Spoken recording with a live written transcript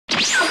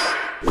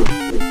Yeah,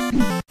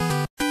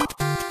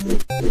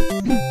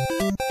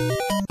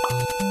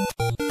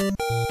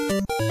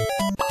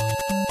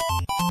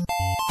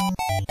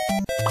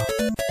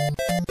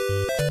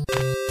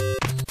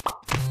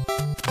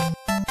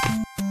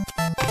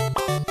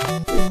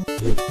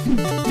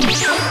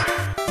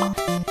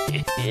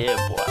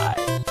 boy.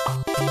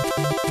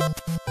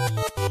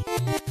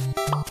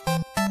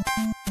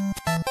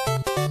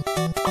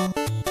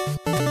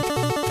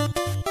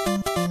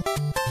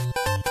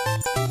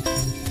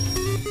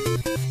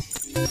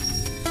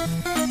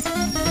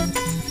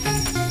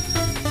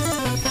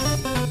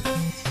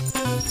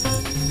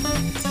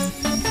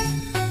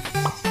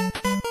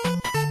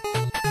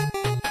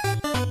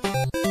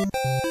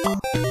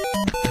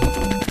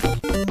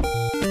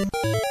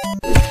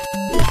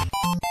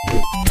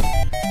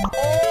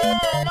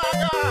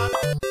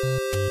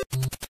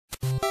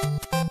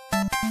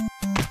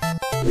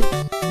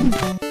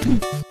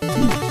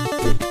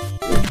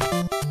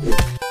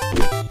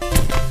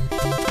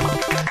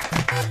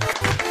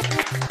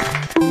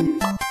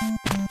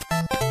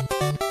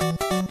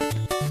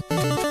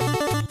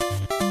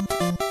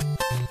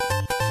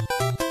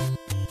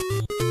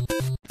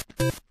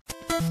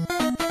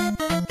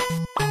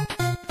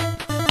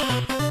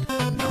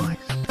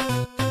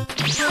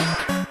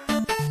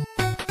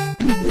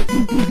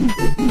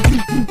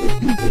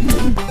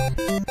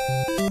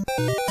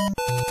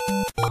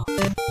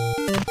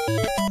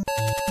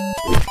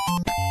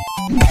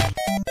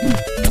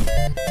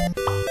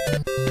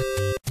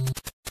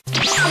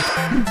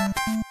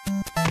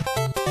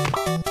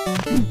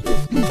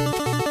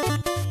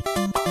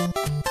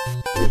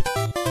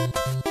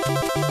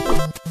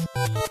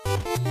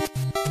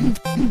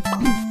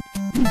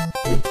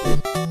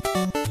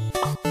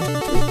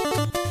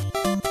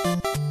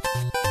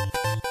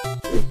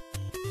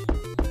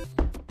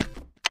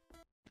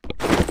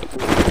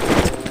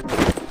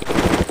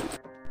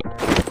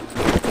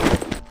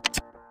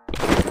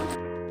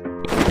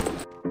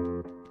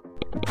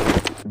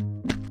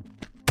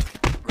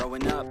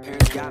 Growing up,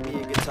 parents got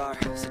me a guitar.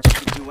 Said you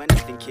could do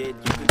anything, kid,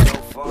 you could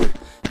go far.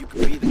 You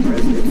could be the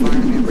president,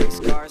 fireman, race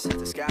cars.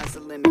 The sky's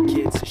the limit,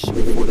 kid, so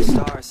shoot for the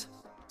stars.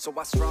 So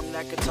I strummed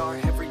that guitar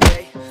every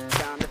day.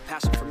 Found a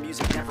passion for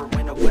music never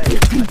went away. I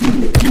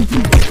played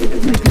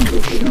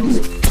shows,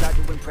 tried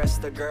to impress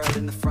the girl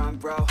in the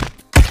front row.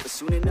 But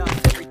soon enough,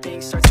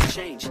 everything starts to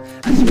change.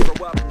 As you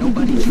grow up,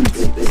 nobody treats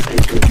you the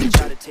same. You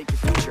try to take your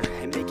future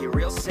and make it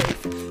real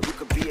safe. You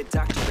could be a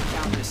doctor,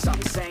 accountant, or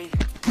something sane.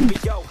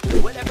 But yo,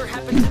 whatever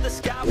happened to the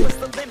sky was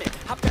the limit.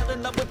 I fell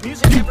in love with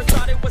music, never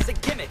thought it was a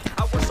gimmick.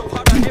 I worked so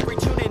hard on every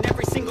tune and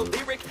every single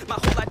lyric. My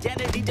whole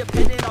identity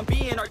depended on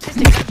being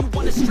artistic. Now you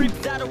wanna strip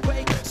that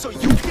away, so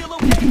you feel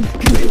okay.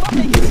 Cause if I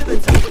make it to the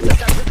top, what does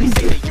that really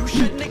say? That you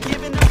shouldn't have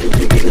given up, you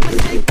made a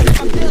mistake. But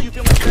if I fail, you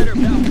feel much better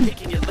about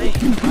picking your lane,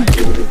 right?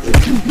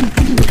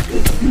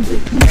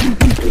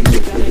 Things you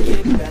gotta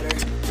get better,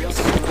 real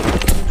soon.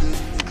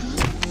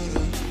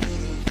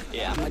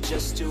 Yeah, I'ma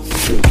just do me,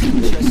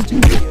 just do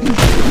you.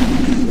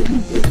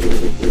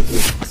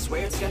 I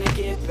swear it's gonna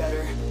get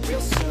better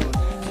real soon.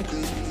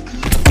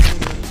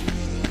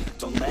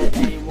 Don't let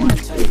anyone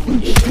tell you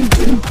what you should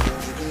do.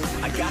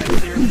 I got a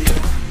clear view.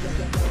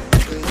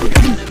 We're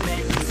gonna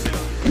make it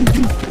soon.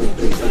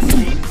 Just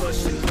keep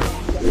pushing through.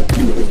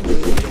 You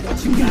know what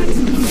you got to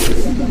lose.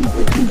 You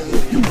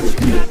know what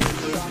you got to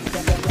lose. You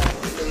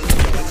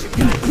know what you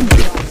got to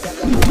lose.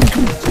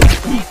 Just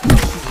keep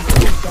pushing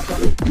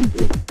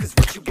through. Cause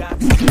what you got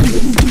to lose,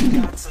 you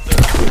got to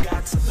lose, you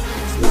got to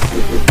lose.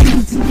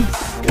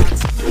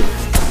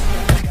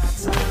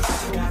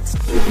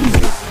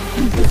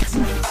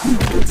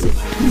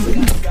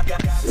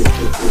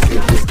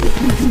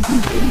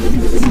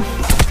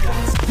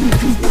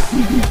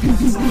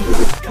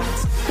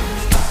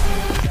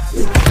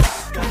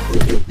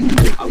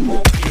 I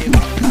won't give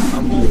up, I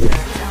won't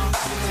back down.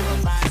 Till the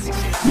line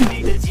 6 years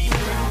beneath the deep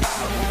ground.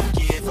 I won't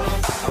give up,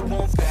 I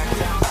won't back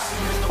down.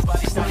 There's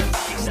nobody stopping me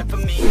except for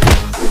me. I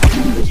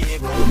won't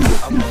give up,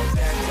 I won't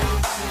back down.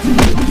 Till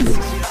the line 6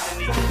 years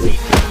beneath the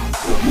deep ground.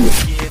 I won't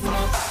give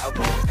up, I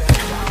won't back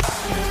down.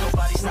 There's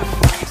nobody stopping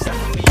me except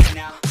for me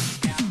now.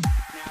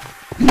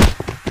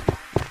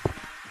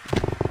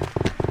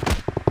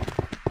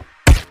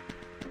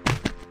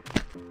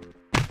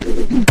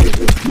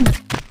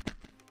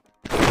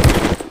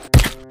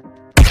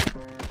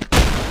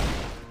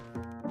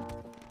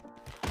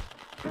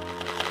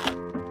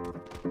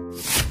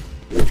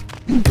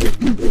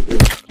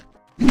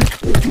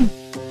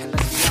 And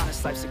let's be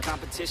honest, life's a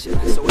competition.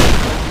 So if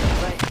I'm gonna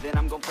play, then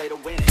I'm gonna play to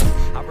win it.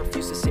 I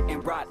refuse to sit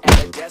and rot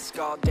at a desk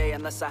all day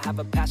unless I have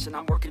a passion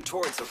I'm working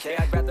towards, okay?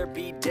 I'd rather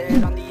be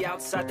dead on the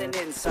outside than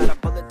inside. A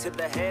bullet to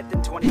the head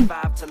than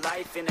 25 to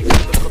life in a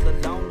cubicle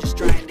alone, just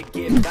trying to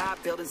get by,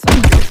 building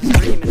someone else's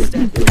dream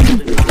instead of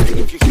building mine.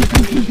 If you're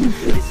hearing me,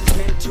 this is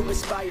meant to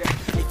inspire.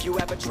 If you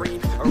have a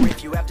dream, or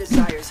if you have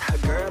desires, a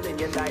girl in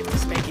your life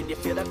is making you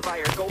feel that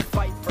fire. Go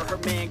fight for her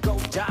man, go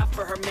die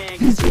for her man.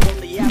 Cause you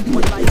only have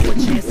one life, one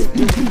chance to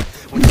do it.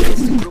 One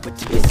chance to prove it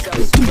to yourself,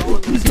 so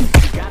don't lose it.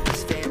 You got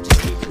this fam,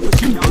 just keep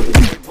pushing on.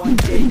 one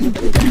day you'll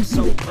be back,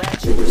 so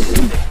glad you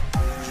pursued it.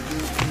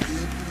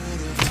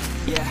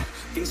 Yeah,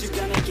 things are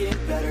gonna get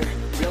better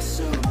real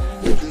soon.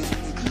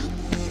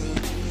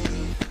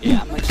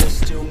 Yeah, I'ma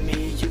just do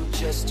me, you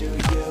just do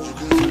you.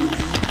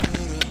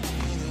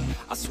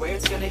 I swear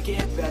it's gonna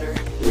get better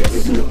real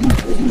soon.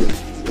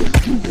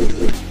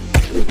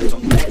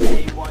 Don't let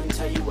anyone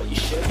tell you what you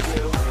should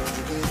do.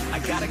 I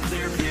got a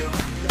clear view.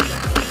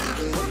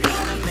 We're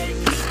gonna make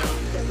it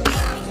soon.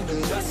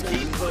 Just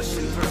keep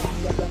pushing through.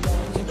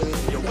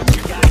 You're what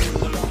you got to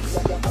lose.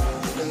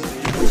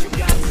 You're what you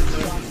got to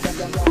lose.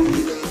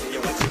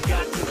 You're what you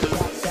got to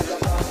lose.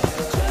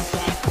 Just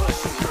keep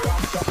pushing through.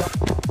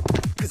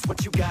 'Cause what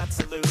you got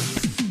to lose.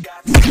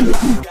 Got to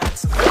lose. Got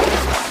to lose.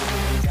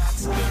 Got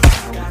to lose.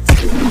 Got to lose. Got to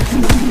lose.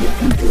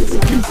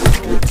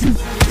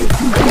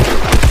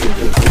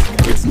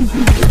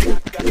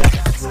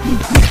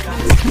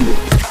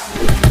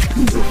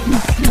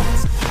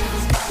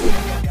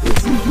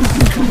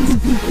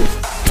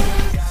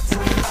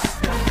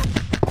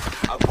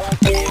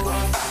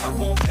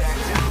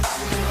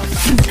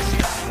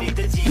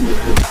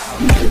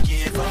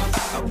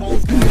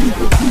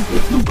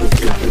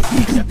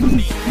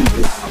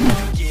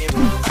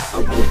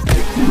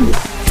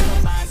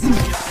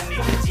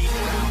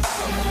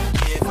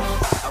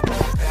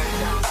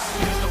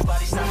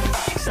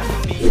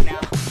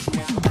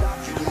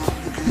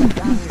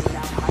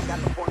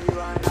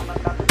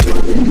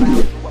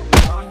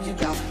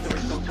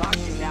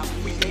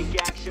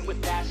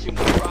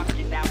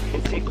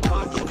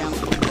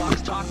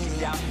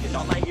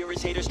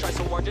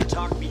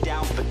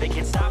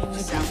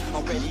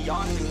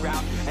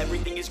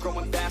 Everything is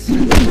growing faster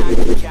than I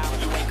can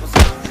count. You ain't gon'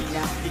 stop me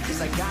now,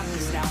 because I got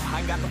this now.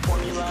 I got the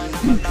formula and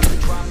I'm about to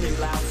drop it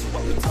loud. So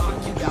what we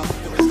talking about?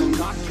 There is no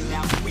talking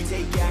now. We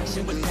take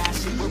action with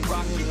passion, we're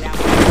rocking now.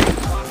 We're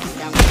talking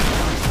now,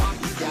 we're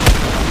talking down.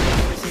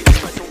 Haters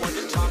try so hard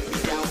to talk me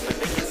down, but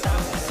they can't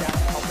stop us now.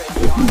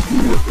 Already on the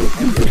ground.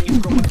 Everything is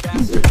growing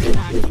faster than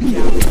I can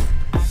count.